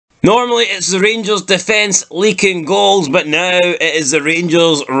Normally it's the Rangers defence leaking goals, but now it is the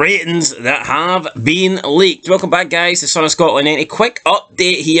Rangers ratings that have been leaked. Welcome back, guys, to Son of Scotland 90. Quick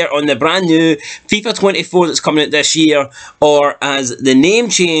update here on the brand new FIFA 24 that's coming out this year, or as the name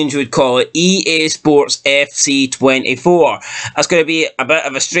change would call it, EA Sports FC24. That's going to be a bit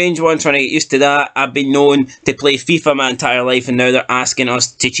of a strange one, trying to get used to that. I've been known to play FIFA my entire life, and now they're asking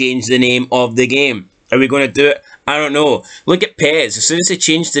us to change the name of the game. Are we going to do it? I don't know. Look at Pez. As soon as they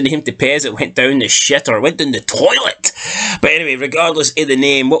changed the name to Pez, it went down the shitter. It went down the toilet. But anyway, regardless of the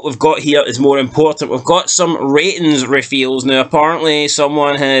name, what we've got here is more important. We've got some ratings reveals. Now, apparently,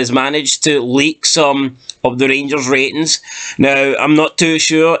 someone has managed to leak some of the Rangers ratings. Now, I'm not too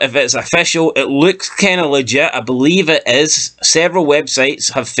sure if it's official. It looks kind of legit. I believe it is. Several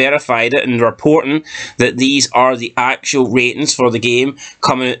websites have verified it and reporting that these are the actual ratings for the game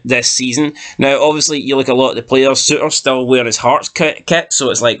coming out this season. Now, obviously, you look at a lot of the players. Suter still wearing his Hearts kit, so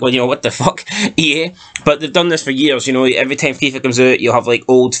it's like, well, you know, what the fuck, EA? But they've done this for years, you know. Every time FIFA comes out, you'll have like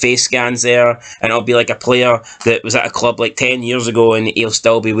old face scans there, and it'll be like a player that was at a club like 10 years ago, and he'll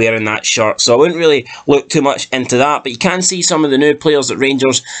still be wearing that shirt. So I wouldn't really look too much into that, but you can see some of the new players that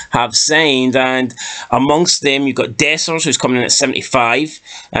Rangers have signed, and amongst them you've got Dessers, who's coming in at 75,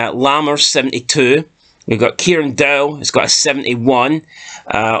 Lammers 72. We've got Kieran Dowell, who's got a 71.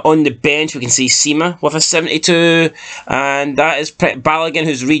 On the bench, we can see Sima with a 72. And that is Balogun,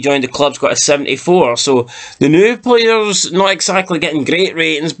 who's rejoined the club's got a 74. So the new players, not exactly getting great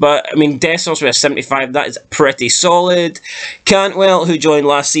ratings, but I mean, Dessers with a 75, that is pretty solid. Cantwell, who joined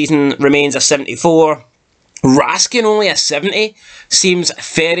last season, remains a 74. Raskin only a 70 seems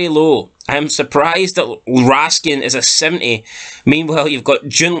very low. I'm surprised that Raskin is a 70. Meanwhile, you've got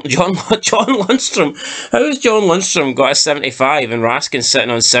John Lundstrom. How has John Lundstrom got a 75 and Raskin sitting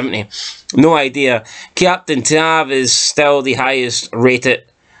on 70? No idea. Captain Tav is still the highest rated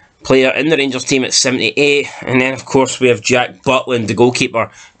player in the Rangers team at 78. And then, of course, we have Jack Butland, the goalkeeper,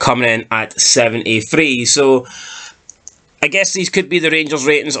 coming in at 73. So, I guess these could be the Rangers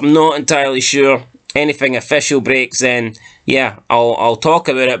ratings. I'm not entirely sure. Anything official breaks, then yeah, I'll talk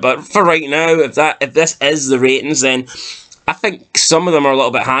about it. But for right now, if this is the ratings, then I think some of them are a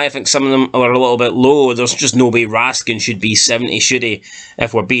little bit high. I think some of them are a little bit low. There's just no way Raskin should be 70, should he?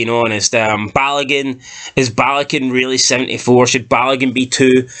 If we're being honest. Balogun, is Balogun really 74? Should Balogun be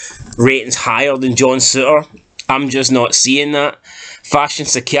 2 ratings higher than John Suter? I'm just not seeing that. Fashion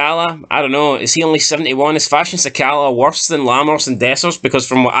Sakala, I don't know, is he only 71? Is Fashion Sakala worse than Lammers and Dessers? Because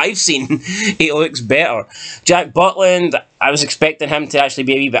from what I've seen, he looks better. Jack Butland, I was expecting him to actually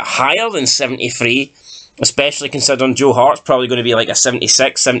be a wee bit higher than 73, especially considering Joe Hart's probably going to be like a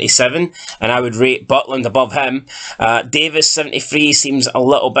 76, 77, and I would rate Butland above him. Davis, 73, seems a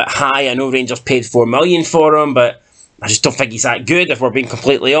little bit high. I know Rangers paid $4 million for him, but I just don't think he's that good, if we're being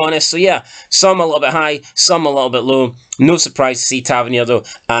completely honest. So yeah, some a little bit high, some a little bit low. No surprise to see Tavernier, though,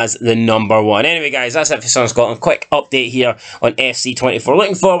 as the #1. Anyway, guys, that's it for Son of Scotland. Quick update here on FC24.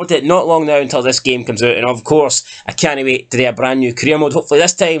 Looking forward to it. Not long now until this game comes out. And, of course, I can't wait to do a brand new career mode. Hopefully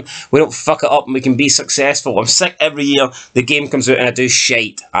this time we don't fuck it up and we can be successful. I'm sick every year the game comes out and I do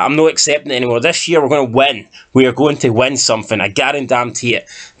shite. I'm not accepting it anymore. This year we're going to win. We are going to win something. I guarantee it.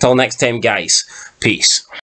 Till next time, guys. Peace.